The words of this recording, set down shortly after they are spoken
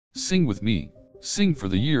Sing with me, sing for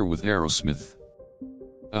the year with Aerosmith.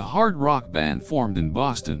 A hard rock band formed in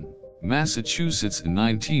Boston, Massachusetts in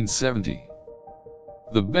 1970.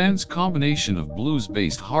 The band's combination of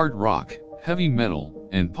blues-based hard rock, heavy metal,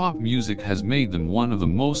 and pop music has made them one of the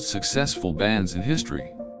most successful bands in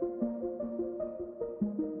history.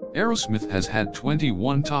 Aerosmith has had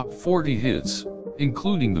 21 top 40 hits,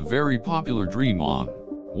 including the very popular Dream On,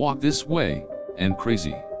 Walk This Way, and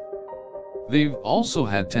Crazy. They've also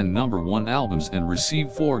had 10 #1 albums and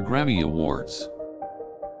received 4 Grammy Awards.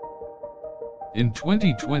 In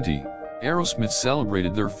 2020, Aerosmith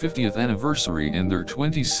celebrated their 50th anniversary and their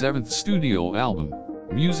 27th studio album,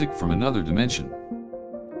 Music from Another Dimension.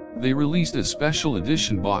 They released a special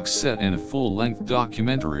edition box set and a full-length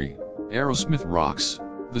documentary, Aerosmith Rocks,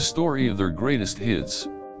 the story of their greatest hits,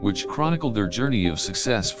 which chronicled their journey of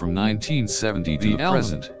success from 1970 to the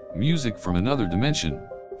present. Music from Another Dimension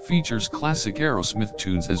features classic Aerosmith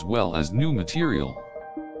tunes as well as new material.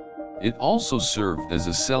 It also served as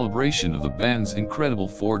a celebration of the band's incredible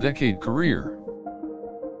 4-decade career.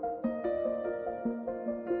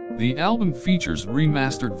 The album features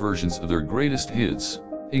remastered versions of their greatest hits,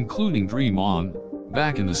 including Dream On,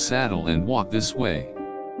 Back in the Saddle and Walk This Way.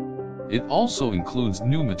 It also includes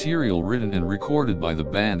new material written and recorded by the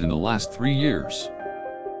band in the last 3 years.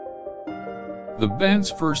 The band's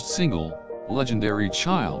first single, Legendary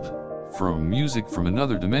Child, from Music from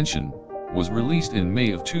Another Dimension, was released in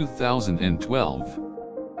May of 2012.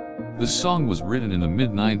 The song was written in the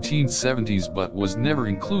mid-1970s but was never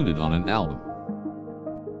included on an album.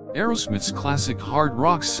 Aerosmith's classic hard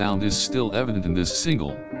rock sound is still evident in this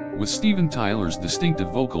single, with Steven Tyler's distinctive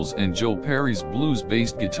vocals and Joe Perry's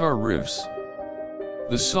blues-based guitar riffs.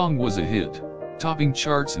 The song was a hit, topping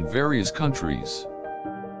charts in various countries.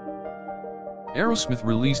 Aerosmith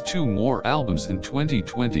released 2 more albums in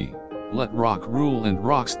 2020, Let Rock Rule and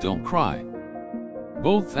Rocks Don't Cry.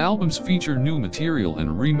 Both albums feature new material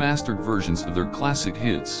and remastered versions of their classic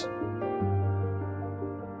hits.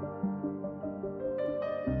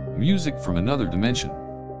 Music from Another Dimension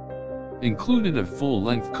included a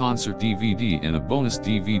full-length concert DVD and a bonus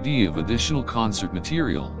DVD of additional concert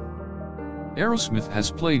material. Aerosmith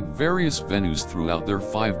has played various venues throughout their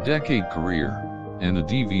 5-decade career, and the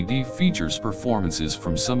DVD features performances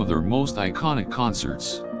from some of their most iconic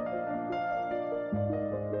concerts.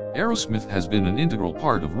 Aerosmith has been an integral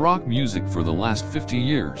part of rock music for the last 50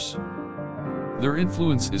 years. Their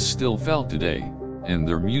influence is still felt today, and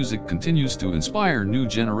their music continues to inspire new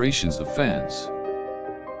generations of fans.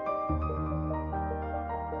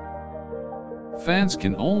 Fans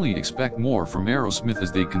can only expect more from Aerosmith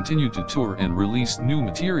as they continue to tour and release new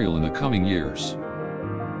material in the coming years.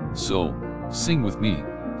 So, sing with me,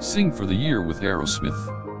 sing for the year with Aerosmith.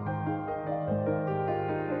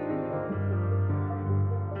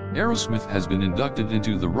 Aerosmith has been inducted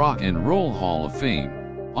into the Rock and Roll Hall of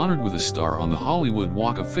Fame, honored with a star on the Hollywood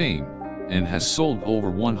Walk of Fame, and has sold over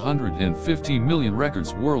 150 million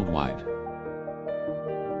records worldwide.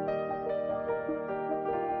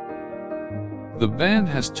 The band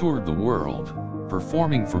has toured the world,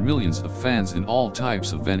 performing for millions of fans in all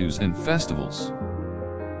types of venues and festivals.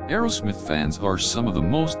 Aerosmith fans are some of the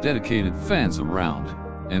most dedicated fans around,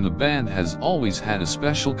 and the band has always had a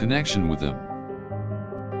special connection with them.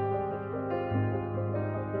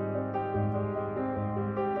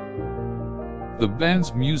 The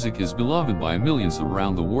band's music is beloved by millions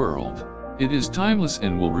around the world. It is timeless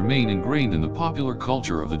and will remain ingrained in the popular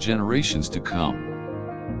culture of the generations to come.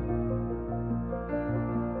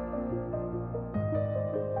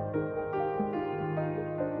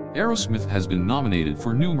 Aerosmith has been nominated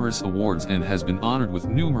for numerous awards and has been honored with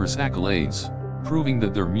numerous accolades, proving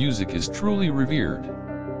that their music is truly revered.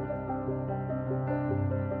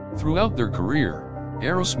 Throughout their career,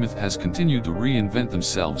 Aerosmith has continued to reinvent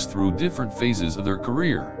themselves through different phases of their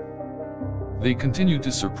career. They continue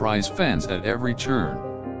to surprise fans at every turn.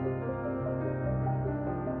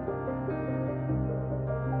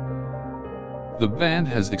 The band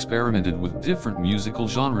has experimented with different musical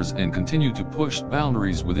genres and continued to push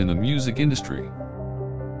boundaries within the music industry.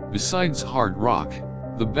 Besides hard rock,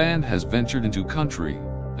 the band has ventured into country,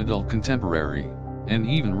 adult contemporary, and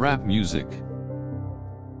even rap music.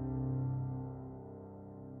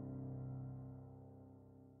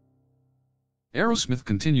 Aerosmith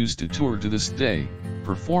continues to tour to this day,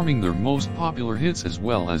 performing their most popular hits as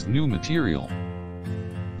well as new material.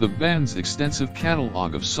 The band's extensive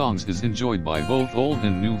catalog of songs is enjoyed by both old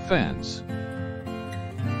and new fans.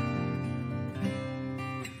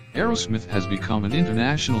 Aerosmith has become an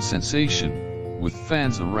international sensation, with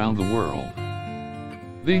fans around the world.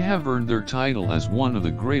 They have earned their title as one of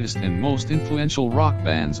the greatest and most influential rock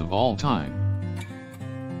bands of all time.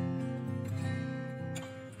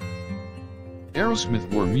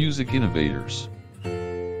 Aerosmith were music innovators.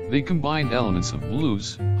 They combined elements of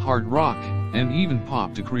blues, hard rock, and even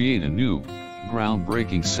pop to create a new,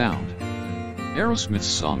 groundbreaking sound. Aerosmith's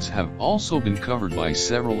songs have also been covered by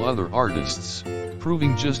several other artists,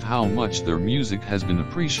 proving just how much their music has been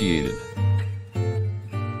appreciated.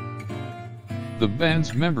 The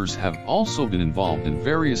band's members have also been involved in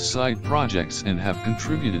various side projects and have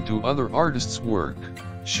contributed to other artists' work,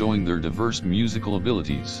 showing their diverse musical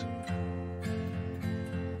abilities.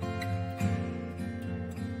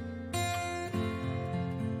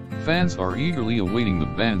 Fans are eagerly awaiting the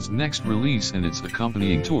band's next release and its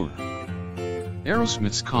accompanying tour.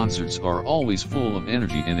 Aerosmith's concerts are always full of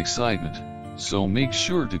energy and excitement, so make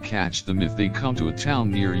sure to catch them if they come to a town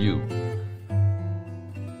near you.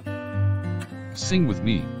 Sing with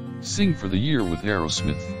me, sing for the year with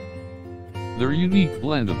Aerosmith. Their unique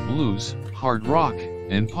blend of blues, hard rock,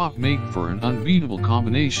 and pop make for an unbeatable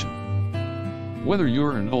combination. Whether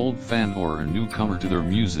you're an old fan or a newcomer to their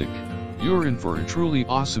music, you're in for a truly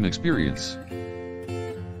awesome experience.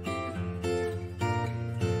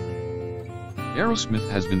 Aerosmith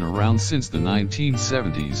has been around since the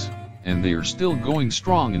 1970s, and they are still going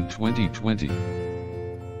strong in 2020.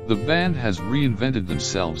 The band has reinvented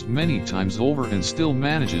themselves many times over and still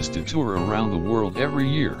manages to tour around the world every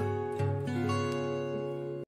year.